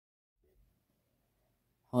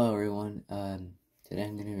Hello everyone, today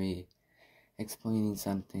I'm going to be explaining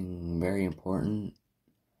something very important.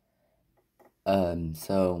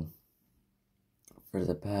 So, for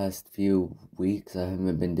the past few weeks I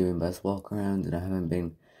haven't been doing Bus Walkarounds and I haven't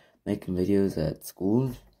been making videos at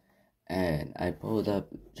schools. And I pulled up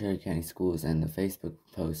Cherry County Schools and the Facebook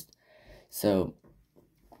post. So,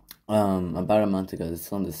 about a month ago, this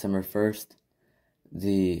is on December 1st,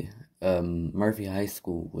 the Murphy High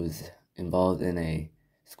School was involved in a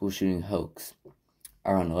school shooting hoax.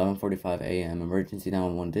 Around 11:45 a.m., emergency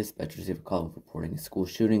 911 dispatch received a call reporting a school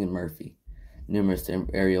shooting in Murphy. Numerous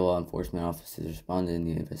area law enforcement officers responded, and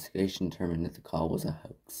the investigation determined that the call was a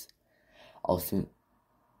hoax. All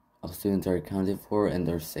students are accounted for and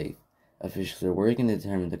they're safe. Officials are working to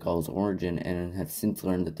determine the call's origin and have since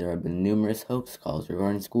learned that there have been numerous hoax calls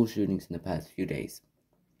regarding school shootings in the past few days.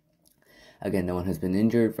 Again, no one has been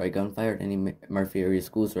injured by gunfire at any Murphy area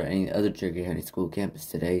schools or any other Cherokee County school campus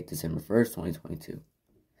today, December 1st, 2022.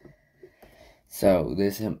 So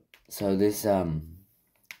this is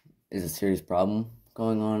a serious problem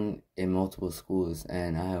going on in multiple schools,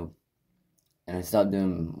 and I stopped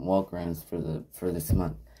doing walkarounds for this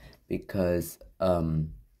month because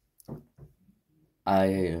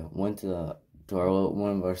I went to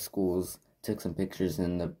one of our schools, took some pictures,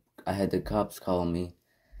 and I had the cops call me.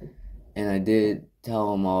 And I did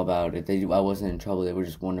tell them all about it. I wasn't in trouble. They were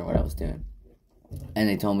just wondering what I was doing. And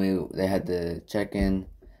they told me they had to check in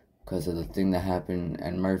because of the thing that happened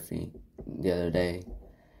at Murphy the other day.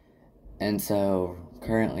 And so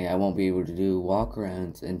currently I won't be able to do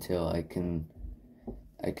walkarounds until I can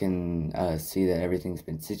see that everything's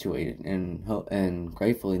been situated. And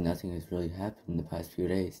gratefully nothing has really happened in the past few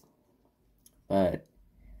days. But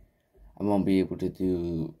I won't be able to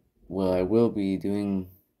do, well, I will be doing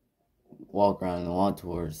walk around the lawn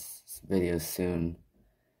tours videos soon,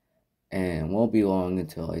 and it won't be long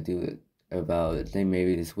until I do it. I think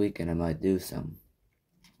maybe this weekend I might do some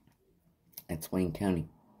at Swain County,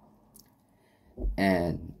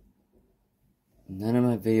 and none of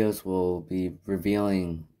my videos will be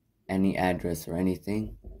revealing any address or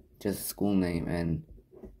anything, just a school name, and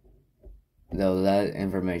though that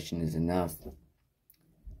information is enough,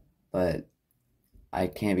 but I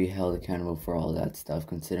can't be held accountable for all that stuff,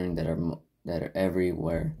 considering that are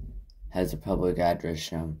everywhere has a public address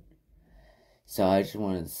shown. So I just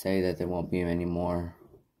wanted to say that there won't be any more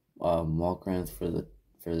walkarounds for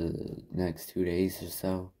the next 2 days or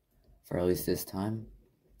so, for at least this time.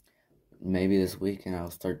 Maybe this week, and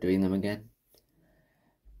I'll start doing them again.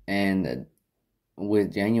 And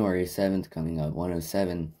with January 7th coming up,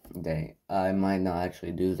 107 day, I might not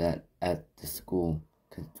actually do that at the school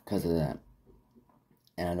because of that.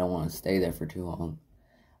 And I don't want to stay there for too long,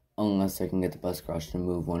 unless I can get the bus garage to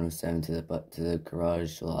move 107 to the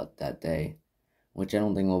garage lot that day, which I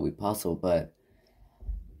don't think will be possible. But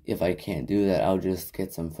if I can't do that, I'll just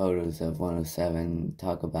get some photos of 107 and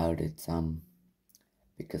talk about it some,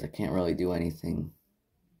 because I can't really do anything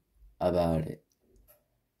about it.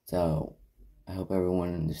 So I hope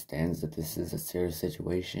everyone understands that this is a serious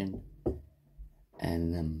situation,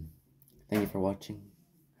 and thank you for watching.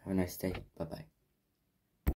 Have a nice day. Bye bye.